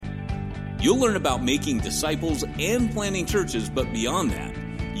You'll learn about making disciples and planting churches, but beyond that,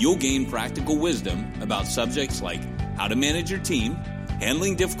 you'll gain practical wisdom about subjects like how to manage your team,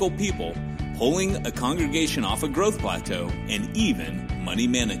 handling difficult people, pulling a congregation off a growth plateau, and even money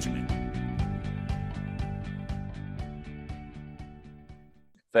management.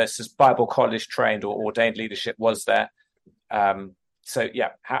 Versus Bible college trained or ordained leadership was there. How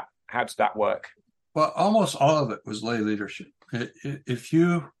does that work? Well, almost all of it was lay leadership. If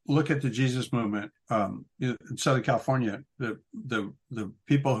you look at the Jesus movement in Southern California, the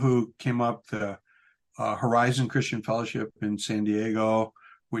people who came up, the Horizon Christian Fellowship in San Diego,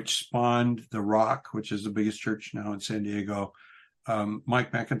 which spawned The Rock, which is the biggest church now in San Diego.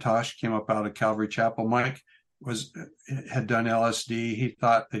 Mike McIntosh came up out of Calvary Chapel. Mike had done LSD. He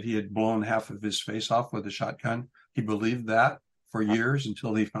thought that he had blown half of his face off with a shotgun. He believed that for years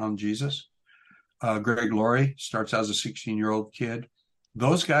until he found Jesus. Greg Laurie starts as a 16-year-old kid.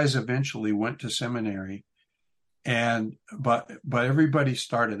 Those guys eventually went to seminary, but everybody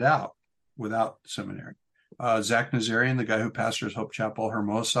started out without seminary. Zach Nazarian, the guy who pastors Hope Chapel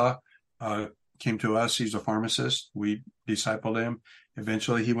Hermosa, came to us. He's a pharmacist. We discipled him.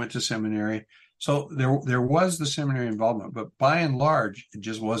 Eventually, he went to seminary. So there was the seminary involvement, but by and large, it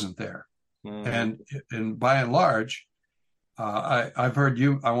just wasn't there. And by and large, I've heard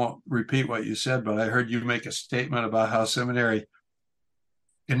you, I won't repeat what you said, but I heard you make a statement about how seminary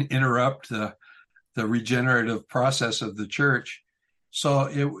can interrupt the regenerative process of the church. So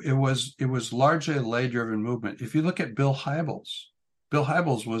it was largely a lay-driven movement. If you look at Bill Hybels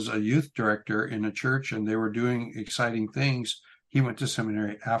was a youth director in a church, and they were doing exciting things. He went to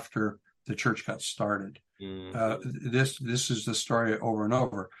seminary after the church got started. This is the story over and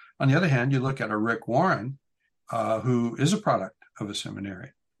over. On the other hand, you look at a Rick Warren, who is a product of a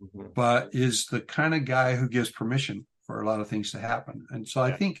seminary, but is the kind of guy who gives permission for a lot of things to happen. And so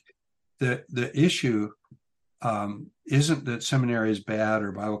I think the issue isn't that seminary is bad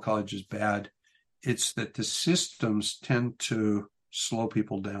or Bible college is bad. It's that the systems tend to slow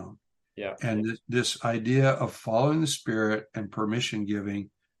people down. Yeah. And this idea of following the Spirit and permission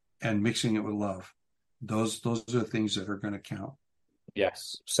giving and mixing it with love, those are the things that are going to count.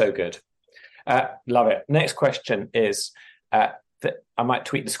 Yes, so good. Love it. Next question is, I might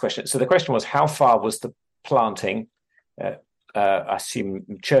tweet this question. So the question was, how far was the planting, I assume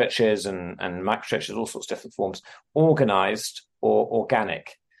churches and macro churches, all sorts of different forms, organized or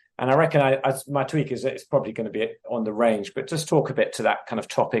organic? And I reckon my tweak is it's probably going to be on the range, but just talk a bit to that kind of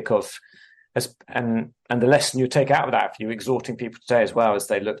topic of, and the lesson you take out of that for you, exhorting people today as well as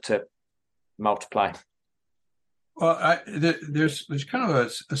they look to multiply. Well, there's kind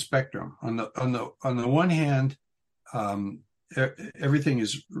of a spectrum. On the one hand, everything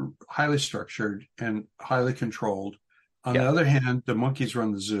is highly structured and highly controlled. On the other hand, the monkeys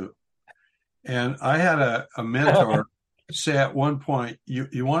run the zoo. And I had a mentor say at one point,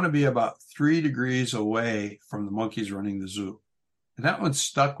 you want to be about 3 degrees away from the monkeys running the zoo. And that one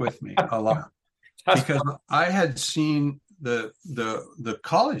stuck with me a lot because I had seen the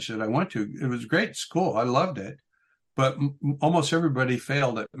college that I went to. It was a great school. I loved it. But almost everybody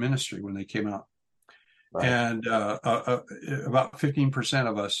failed at ministry when they came out. Right. And about 15%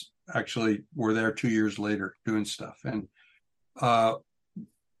 of us actually were there 2 years later doing stuff. And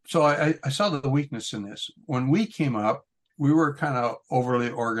so I saw the weakness in this. When we came up, we were kind of overly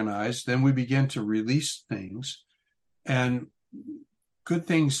organized. Then we began to release things. And good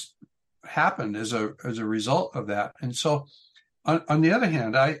things happened as a result of that. And so on the other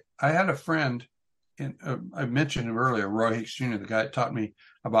hand, I had a friend, and I mentioned him earlier, Roy Hicks Jr., the guy that taught me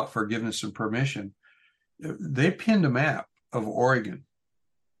about forgiveness and permission. They pinned a map of Oregon.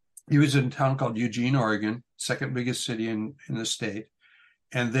 He was in a town called Eugene, Oregon, second biggest city in the state.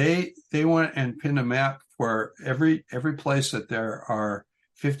 And they went and pinned a map where every place that there are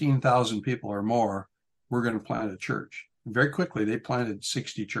 15,000 people or more, we're going to plant a church. And very quickly, they planted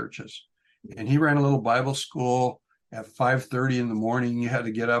 60 churches. And he ran a little Bible school at 5:30 in the morning. You had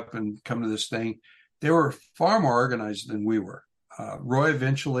to get up and come to this thing. They were far more organized than we were. Roy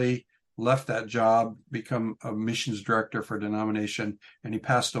eventually left that job, become a missions director for a denomination, and he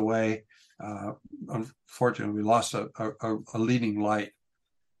passed away. Unfortunately, we lost a leading light.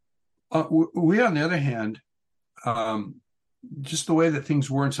 We, on the other hand, just the way that things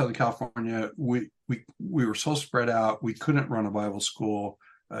were in Southern California, we were so spread out, we couldn't run a Bible school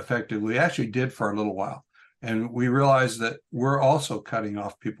effectively. We actually did for a little while. And we realized that we're also cutting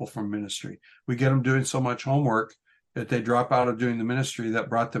off people from ministry. We get them doing so much homework that they drop out of doing the ministry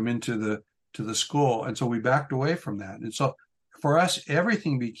that brought them into the school. And so we backed away from that. And so for us,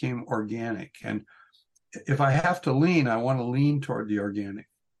 everything became organic. And if I have to lean, I want to lean toward the organic.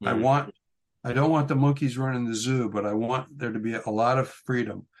 Mm-hmm. I don't want the monkeys running the zoo, but I want there to be a lot of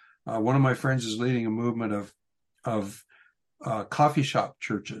freedom. One of my friends is leading a movement of coffee shop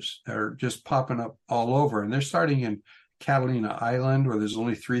churches that are just popping up all over, and they're starting in Catalina Island, where there's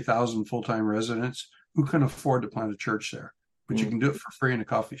only 3,000 full-time residents. Who can afford to plant a church there? But you can do it for free in a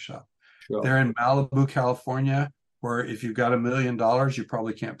coffee shop. Sure. They're in Malibu, California, where if you've got $1 million, you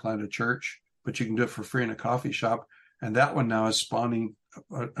probably can't plant a church, but you can do it for free in a coffee shop. And that one now is spawning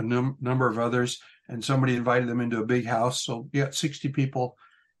a number of others. And somebody invited them into a big house. So you got 60 people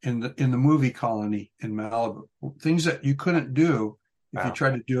in the movie colony in Malibu. Things that you couldn't do if you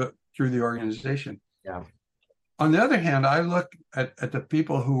tried to do it through the organization. Yeah. On the other hand, I look at the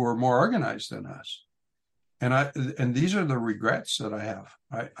people who were more organized than us. And these are the regrets that I have.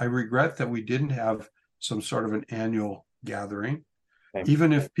 I regret that we didn't have some sort of an annual gathering.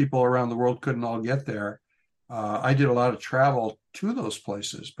 Even if people around the world couldn't all get there. I did a lot of travel to those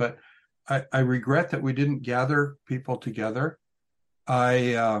places, but I regret that we didn't gather people together.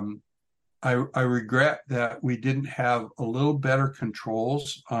 I regret that we didn't have a little better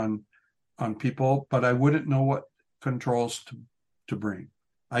controls on people, but I wouldn't know what controls to bring.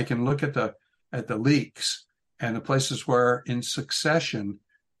 I can look at the leaks and the places where in succession,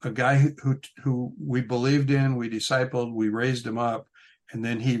 a guy who we believed in, we discipled, we raised him up, and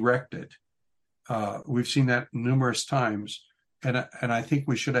then he wrecked it. We've seen that numerous times, and I think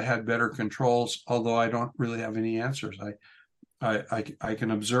we should have had better controls. Although I don't really have any answers. I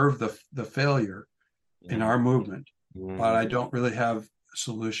can observe the failure in our movement, but I don't really have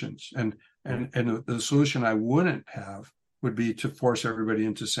solutions. And the solution I wouldn't have would be to force everybody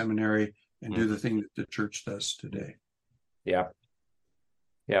into seminary and do the thing that the church does today. Yeah.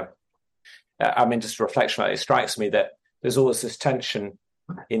 I mean, just a reflection, it strikes me that there's always this tension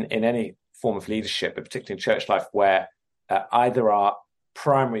in any form of leadership, but particularly in church life, where either our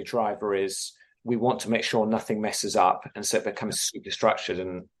primary driver is we want to make sure nothing messes up, and so it becomes super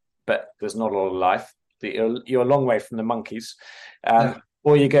structured, but there's not a lot of life. You're a long way from the monkeys.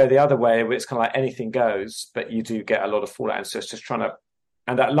 Or you go the other way, where it's kind of like anything goes, but you do get a lot of fallout. And so it's just trying to,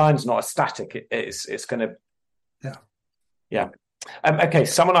 and that line's not a static. It's going to, yeah. Okay,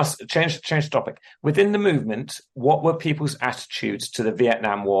 someone else change the topic. Within the movement, what were people's attitudes to the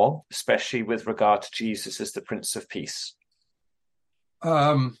Vietnam War, especially with regard to Jesus as the Prince of Peace?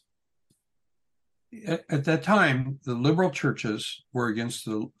 At that time, the liberal churches were against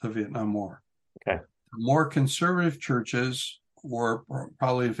the Vietnam War. Okay. The more conservative churches were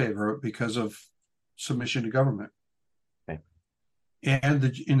probably in favor of it because of submission to government. Okay. And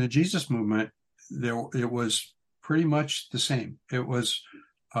in the Jesus movement, it was pretty much the same. It was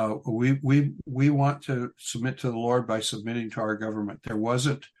we want to submit to the Lord by submitting to our government. There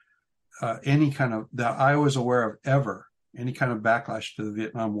wasn't any kind of that I was aware of ever any kind of backlash to the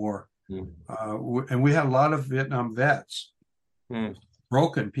Vietnam War. And we had a lot of Vietnam vets,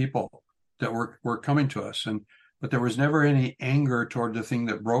 broken people that were coming to us, but there was never any anger toward the thing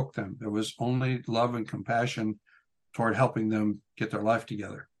that broke them. There was only love and compassion toward helping them get their life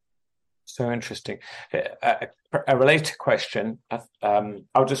together. So interesting. A related question,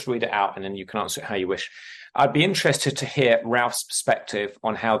 I'll just read it out and then you can answer it how you wish. I'd be interested to hear Ralph's perspective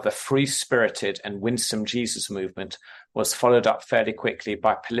on how the free-spirited and winsome Jesus movement was followed up fairly quickly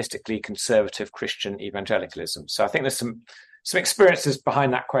by politically conservative Christian evangelicalism. So I think there's some experiences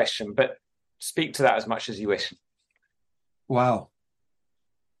behind that question, but speak to that as much as you wish. Wow.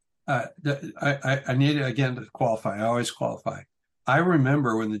 I need to, again, to qualify. I always qualify. I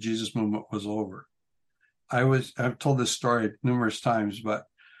remember when the Jesus movement was over. I've told this story numerous times, but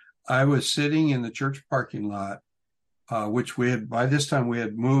I was sitting in the church parking lot, which by this time we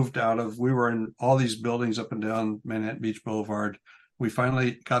had moved out of, we were in all these buildings up and down Manhattan Beach Boulevard. We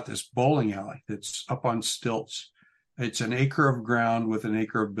finally got this bowling alley that's up on stilts. It's an acre of ground with an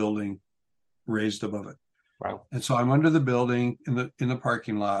acre of building raised above it. Wow. And so I'm under the building in the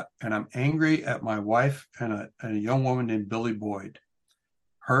parking lot, and I'm angry at my wife and a young woman named Billy Boyd.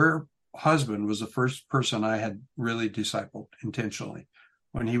 Her husband was the first person I had really discipled intentionally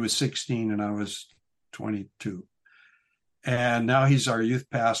when he was 16 and I was 22. And now he's our youth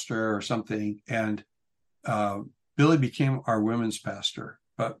pastor or something. And Billy became our women's pastor,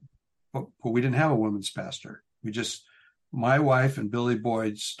 but we didn't have a women's pastor. My wife and Billy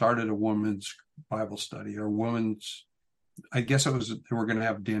Boyd started a women's Bible study or I guess it was, they were going to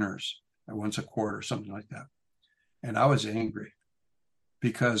have dinners once a quarter, something like that. And I was angry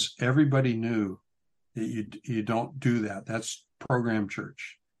because everybody knew that you don't do that. That's program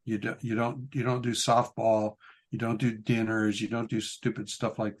church. You don't do softball. You don't do dinners. You don't do stupid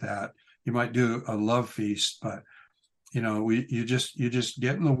stuff like that. You might do a love feast, but you just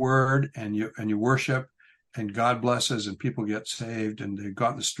get in the Word and you worship, and God blesses, and people get saved, and they go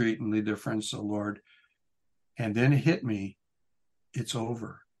out in the street and lead their friends to the Lord. And then it hit me, it's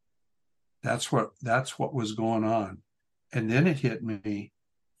over. That's what was going on. And then it hit me,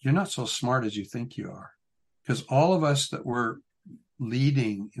 you're not so smart as you think you are. Because all of us that were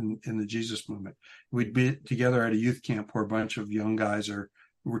leading in the Jesus movement, we'd be together at a youth camp where a bunch of young guys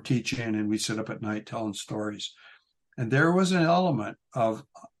were teaching, and we sit up at night telling stories. And there was an element of,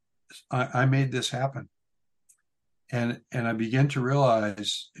 I made this happen. And I began to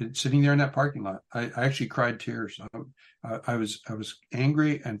realize, sitting there in that parking lot, I actually cried tears. I was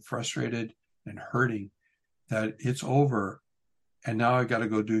angry and frustrated and hurting that it's over, and now I got to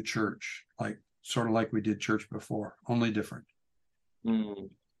go do church, sort of like we did church before, only different.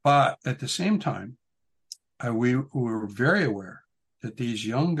 But at the same time, we were very aware that these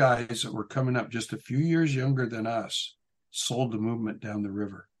young guys that were coming up just a few years younger than us sold the movement down the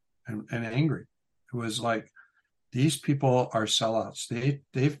river, and angry. It was like, these people are sellouts.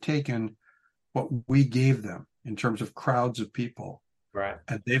 They've taken what we gave them in terms of crowds of people, right,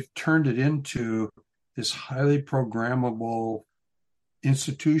 and they've turned it into this highly programmable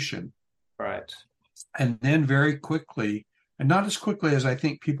institution. Right. And then very quickly, and not as quickly as I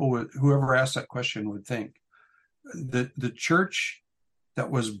think whoever asked that question would think, the church that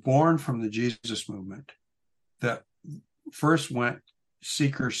was born from the Jesus movement, that first went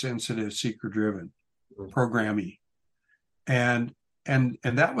seeker-sensitive, seeker-driven, programming. And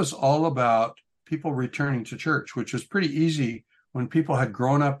that was all about people returning to church, which was pretty easy when people had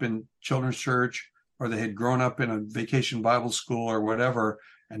grown up in children's church, or they had grown up in a vacation Bible school or whatever,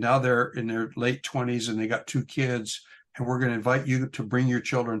 and now they're in their late 20s and they got 2 kids, and we're going to invite you to bring your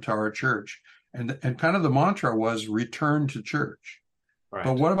children to our church. And kind of the mantra was return to church. Right.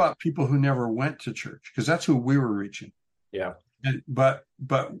 But what about people who never went to church? Because that's who we were reaching. Yeah. But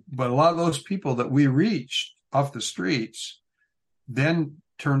a lot of those people that we reached off the streets then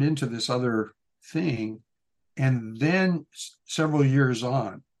turned into this other thing. And then several years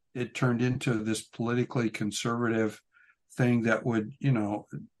on, it turned into this politically conservative thing that would,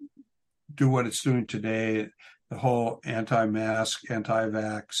 do what it's doing today. The whole anti-mask,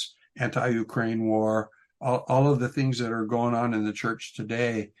 anti-vax, anti-Ukraine war, all of the things that are going on in the church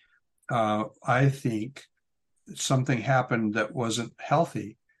today. I think something happened that wasn't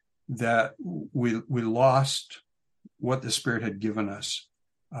healthy, that we lost what the Spirit had given us,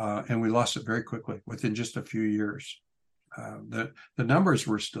 and we lost it very quickly within just a few years. The numbers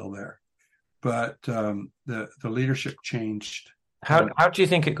were still there, but the leadership changed. How do you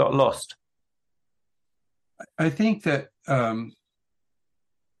think it got lost? I think that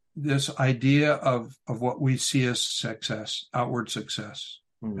this idea of what we see as success, outward success,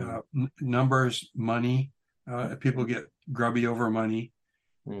 numbers, money, people get grubby over money,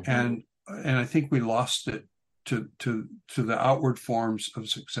 and I think we lost it to the outward forms of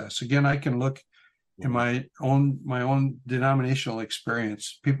success. Again, I can look in my own denominational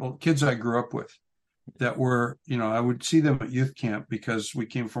experience, kids I grew up with that were, I would see them at youth camp because we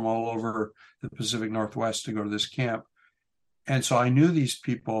came from all over the Pacific Northwest to go to this camp. And so I knew these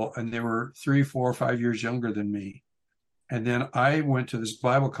people, and they were 3, 4, 5 years younger than me. And then I went to this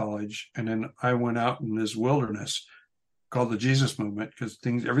Bible college, and then I went out in this wilderness called the Jesus movement, because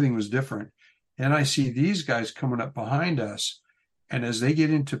everything was different. And I see these guys coming up behind us, and as they get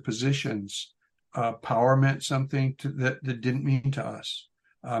into positions, power meant something that didn't mean to us.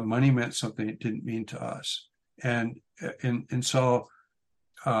 Money meant something it didn't mean to us. And so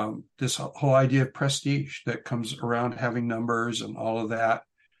this whole idea of prestige that comes around having numbers and all of that,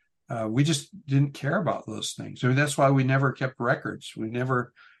 we just didn't care about those things. I mean, that's why we never kept records. We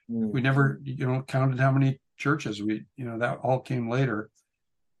never counted how many churches that all came later.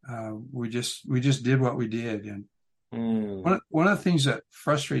 We just did what we did. And one of the things that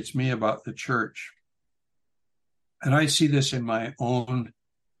frustrates me about the church, and I see this in my own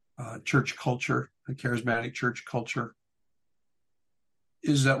church culture, the charismatic church culture,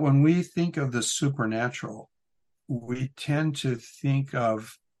 is that when we think of the supernatural, we tend to think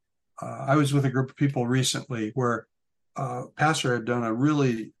of, I was with a group of people recently where pastor had done a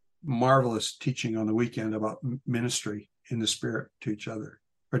really marvelous teaching on the weekend about ministry in the Spirit to each other,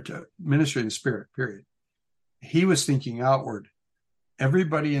 or to ministry in the Spirit, period. He was thinking outward.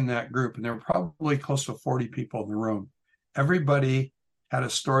 Everybody in that group, and there were probably close to 40 people in the room, everybody had a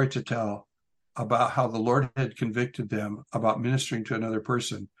story to tell about how the Lord had convicted them about ministering to another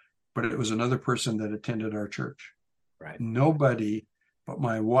person, but it was another person that attended our church. Right. Nobody but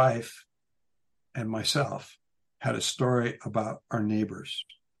my wife and myself had a story about our neighbors.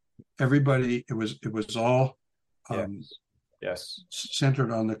 Everybody, it was all Yes.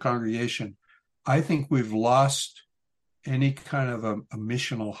 centered on the congregation. I think we've lost any kind of a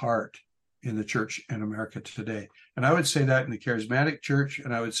missional heart in the church in America today. And I would say that in the charismatic church,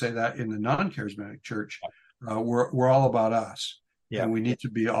 and I would say that in the non-charismatic church, we're all about us. Yeah. And we need to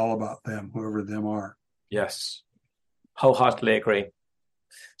be all about them, whoever them are. Yes. Wholeheartedly agree.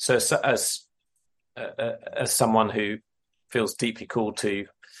 So as someone who feels deeply called to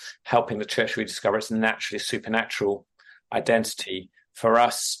helping the church rediscover its naturally supernatural identity, for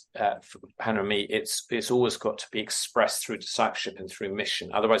us, for Hannah and me, it's always got to be expressed through discipleship and through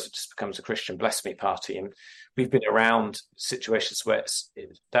mission. Otherwise, it just becomes a Christian bless me party. And we've been around situations where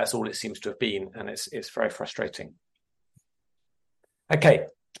that's all it seems to have been, and it's very frustrating. Okay,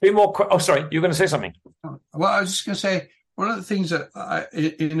 2 more. Sorry, you were going to say something. Well, I was just going to say one of the things that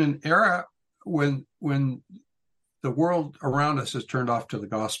in an era when the world around us is turned off to the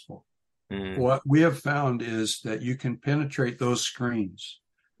gospel. What we have found is that you can penetrate those screens,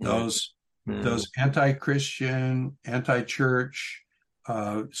 those anti-Christian, anti-church,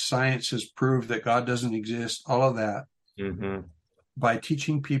 science has proved that God doesn't exist, all of that, by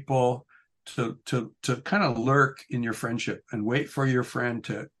teaching people to kind of lurk in your friendship and wait for your friend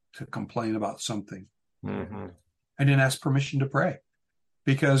to complain about something, and then ask permission to pray.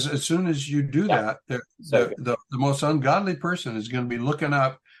 Because as soon as you do that, the most ungodly person is going to be looking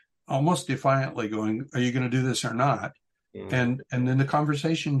up almost defiantly going, are you going to do this or not? And then the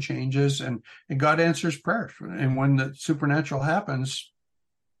conversation changes and God answers prayers. And when the supernatural happens,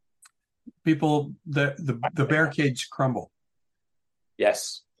 people, the barricades crumble.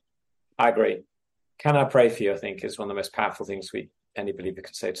 Yes, I agree. Can I pray for you? I think is one of the most powerful things any believer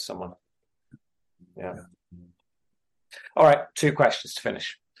can say to someone. Yeah. All right, 2 questions to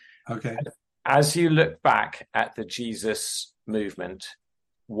finish. Okay. As you look back at the Jesus movement,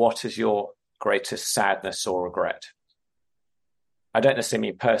 what is your greatest sadness or regret? I don't necessarily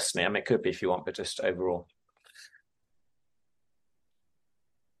mean personally. I mean, it could be if you want, but just overall.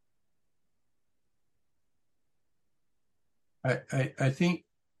 I think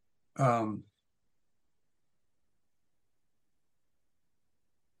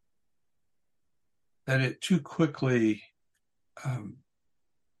that it too quickly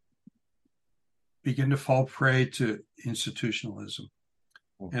began to fall prey to institutionalism.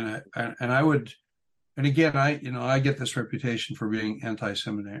 And I would, and again, I get this reputation for being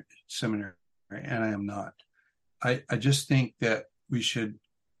anti-seminary, and I am not. I just think that we should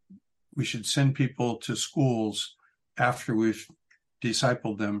send people to schools after we've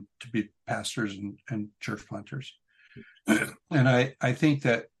discipled them to be pastors and church planters. And I think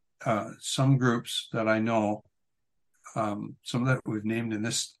that some groups that I know, some that we've named in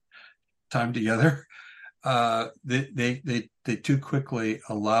this time together, they too quickly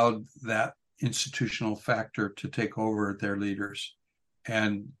allowed that institutional factor to take over their leaders,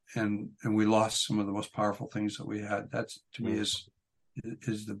 and we lost some of the most powerful things that we had. That's, to me, is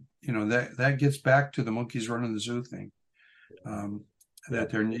the, that gets back to the monkeys running the zoo thing.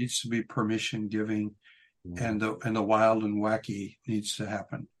 That there needs to be permission giving, and the wild and wacky needs to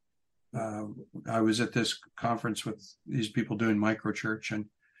happen. I was at this conference with these people doing microchurch, and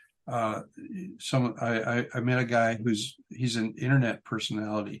I met a guy he's an internet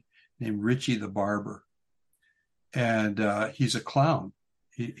personality named Richie the Barber, and he's a clown.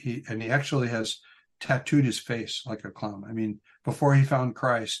 He actually has tattooed his face like a clown. I mean, before he found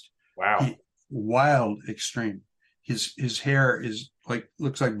Christ, wow, wild, extreme. His hair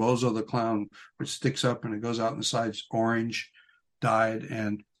looks like Bozo the Clown, which sticks up and it goes out in the sides, orange, dyed,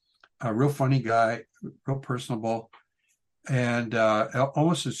 and a real funny guy, real personable. And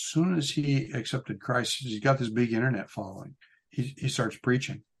almost as soon as he accepted Christ, he's got this big internet following. He starts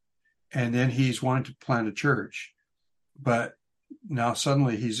preaching, and then he's wanting to plant a church, but now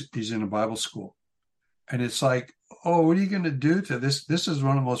suddenly he's in a Bible school, and it's like, oh, what are you going to do to this? This is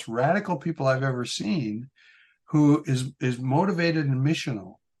one of the most radical people I've ever seen, who is motivated and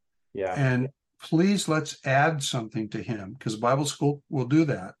missional. Yeah. And please, let's add something to him, because Bible school will do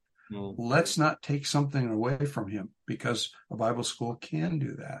that. Let's not take something away from him, because a Bible school can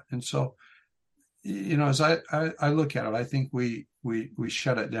do that. And so, as I look at it, I think we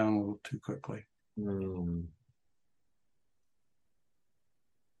shut it down a little too quickly.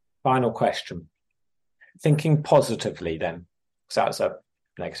 Final question. Thinking positively then, because that was a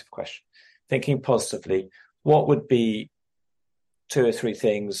negative question. Thinking positively, what would be 2 or 3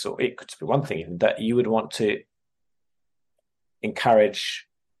 things, or it could be one thing even, that you would want to encourage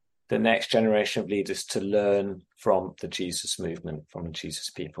the next generation of leaders to learn from the Jesus movement, from the Jesus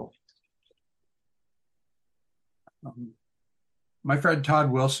people? My friend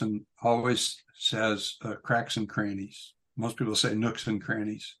Todd Wilson always says cracks and crannies. Most people say nooks and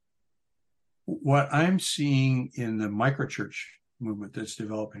crannies. What I'm seeing in the microchurch movement that's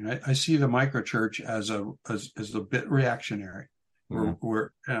developing, I see the microchurch as a bit reactionary. And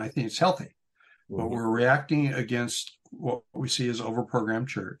I think it's healthy, but we're reacting against what we see as overprogrammed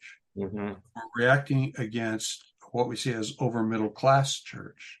church. We're reacting against what we see as over middle class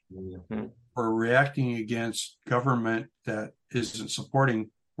church. We're reacting against government that isn't supporting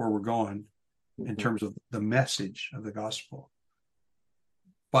where we're going in terms of the message of the gospel.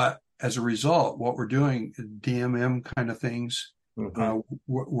 But as a result, what we're doing, DMM kind of things,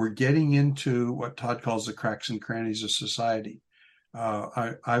 we're getting into what Todd calls the cracks and crannies of society.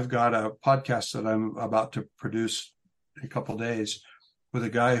 I've got a podcast that I'm about to produce in a couple of days with a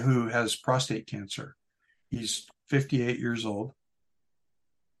guy who has prostate cancer. He's 58 years old,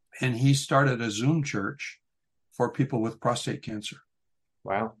 and he started a Zoom church for people with prostate cancer.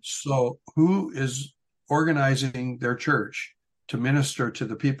 Wow. So who is organizing their church to minister to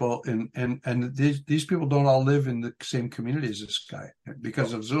the people? And these people don't all live in the same community as this guy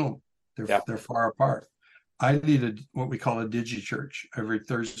because of Zoom. They're far apart. I lead what we call a digi church every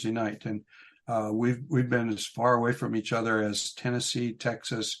Thursday night. And we've been as far away from each other as Tennessee,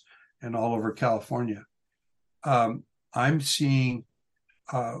 Texas, and all over California. I'm seeing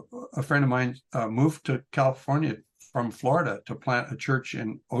a friend of mine move to California from Florida to plant a church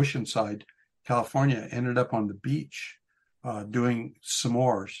in Oceanside, California, ended up on the beach doing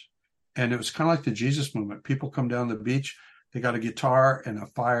s'mores. And it was kind of like the Jesus movement. People come down the beach, they got a guitar and a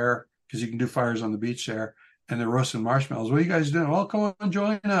fire, because you can do fires on the beach there, and they're roasting marshmallows. What are you guys doing? Well, come on,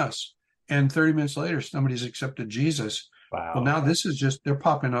 join us. And 30 minutes later, somebody's accepted Jesus. Wow. Well, now this is just, they're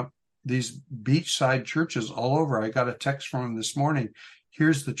popping up these beachside churches all over. I got a text from him this morning.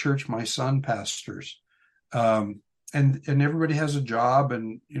 Here's the church my son pastors. And everybody has a job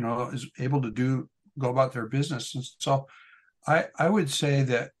and, is able to go about their business. And so I would say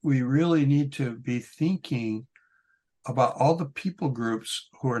that we really need to be thinking about all the people groups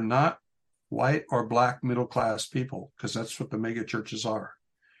who are not white or black middle-class people, because that's what the mega churches are,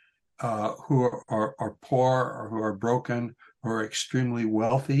 who are poor or who are broken, who are extremely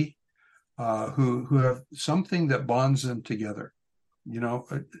wealthy, who have something that bonds them together.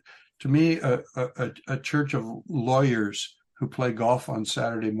 To me, a church of lawyers who play golf on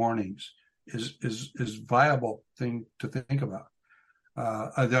Saturday mornings is viable thing to think about.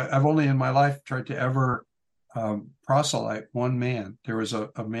 I've only in my life tried to ever proselyte one man. There was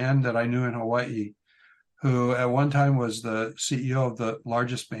a man that I knew in Hawaii who at one time was the CEO of the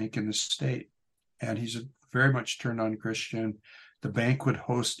largest bank in the state, and he's very much turned on Christian. The bank would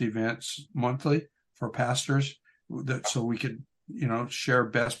host events monthly for pastors so we could share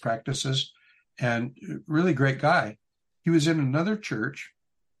best practices, and really great guy. He was in another church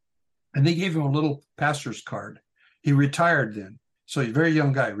and they gave him a little pastor's card. He retired then. So he's a very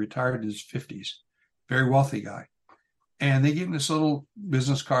young guy, retired in his 50s, very wealthy guy. And they gave him this little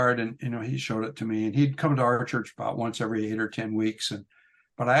business card and, he showed it to me, and he'd come to our church about once every 8 or 10 weeks.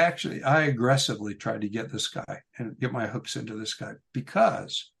 But I aggressively tried to get this guy and get my hooks into this guy,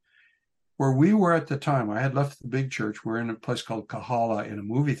 because where we were at the time, I had left the big church. We're in a place called Kahala in a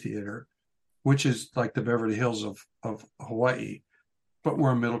movie theater, which is like the Beverly Hills of Hawaii, but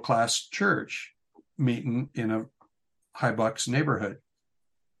we're a middle-class church meeting in a high bucks neighborhood.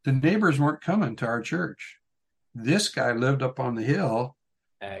 The neighbors weren't coming to our church. This guy lived up on the hill.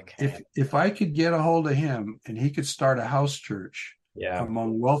 Okay. If I could get a hold of him and he could start a house church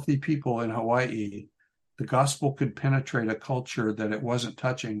among wealthy people in Hawaii, the gospel could penetrate a culture that it wasn't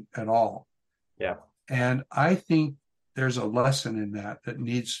touching at all. Yeah. And I think there's a lesson in that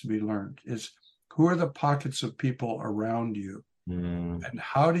needs to be learned, is who are the pockets of people around you? And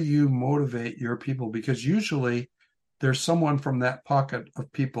how do you motivate your people? Because usually there's someone from that pocket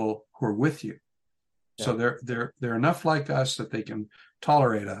of people who are with you. Yeah. So they're enough like us that they can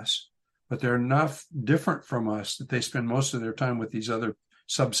tolerate us, but they're enough different from us that they spend most of their time with these other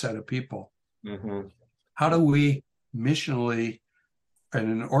subset of people. How do we missionally, in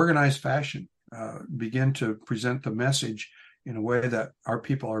an organized fashion, begin to present the message in a way that our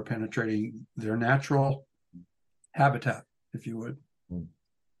people are penetrating their natural habitat, if you would?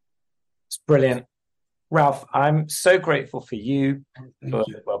 It's brilliant. Ralph, I'm so grateful for you,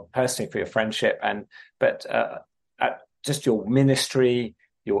 personally for your friendship, but just your ministry,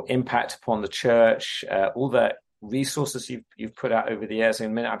 your impact upon the church, all the resources you've put out over the years.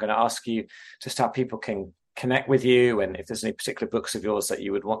 In a minute, I'm going to ask you just how people can connect with you, and if there's any particular books of yours that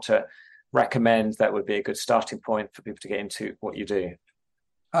you would want to recommend, that would be a good starting point for people to get into what you do.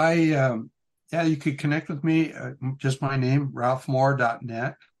 You could connect with me, just my name,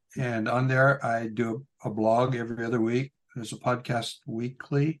 ralphmoore.net. And on there, I do a blog every other week. There's a podcast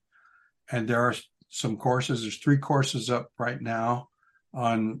weekly. And there are some courses. There's 3 courses up right now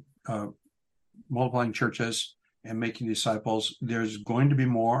on multiplying churches and making disciples. There's going to be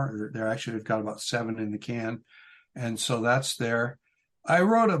more. There actually, we've got about 7 in the can. And so that's there. I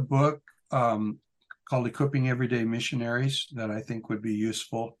wrote a book called Equipping Everyday Missionaries that I think would be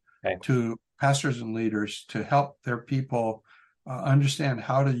useful to pastors and leaders to help their people understand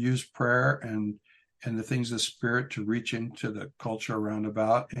how to use prayer and the things of the Spirit to reach into the culture around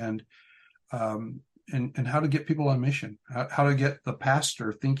about, and how to get people on mission, how to get the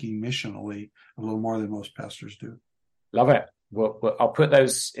pastor thinking missionally a little more than most pastors do. Love it. Well, I'll put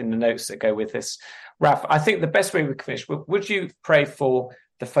those in the notes that go with this. Ralph, I think the best way we can finish, would you pray for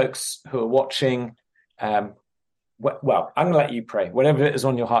the folks who are watching? Well, I'm going to let you pray, whatever it is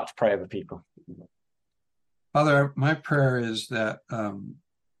on your heart to pray over people. Father, my prayer is that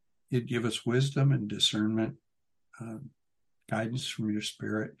you'd give us wisdom and discernment, guidance from your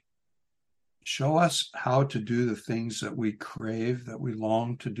Spirit. Show us how to do the things that we crave, that we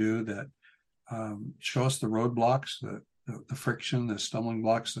long to do, that show us the roadblocks, the friction, the stumbling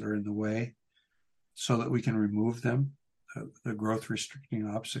blocks that are in the way, so that we can remove them, the growth restricting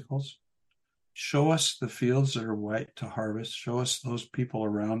obstacles. Show us the fields that are white to harvest. Show us those people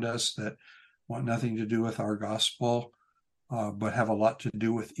around us that want nothing to do with our gospel, but have a lot to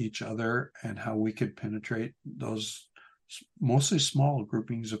do with each other, and how we could penetrate those mostly small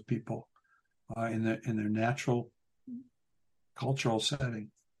groupings of people in their natural cultural setting.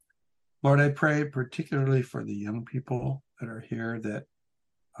 Lord, I pray particularly for the young people that are here, that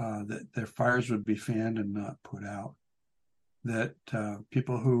their fires would be fanned and not put out, that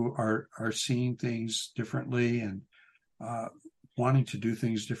people who are seeing things differently and wanting to do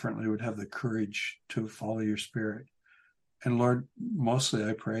things differently would have the courage to follow your Spirit. And Lord, mostly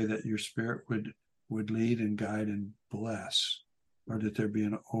I pray that your Spirit would lead and guide and bless, Lord, that there be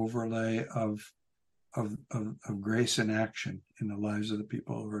an overlay of grace and action in the lives of the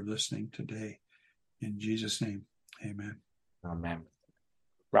people who are listening today. In Jesus' name, amen. Amen.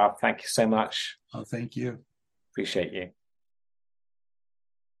 Ralph, thank you so much. Oh, thank you. Appreciate you.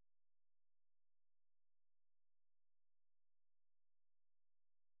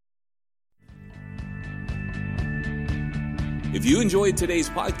 If you enjoyed today's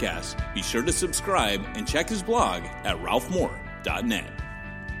podcast, be sure to subscribe and check his blog at ralphmoore.net.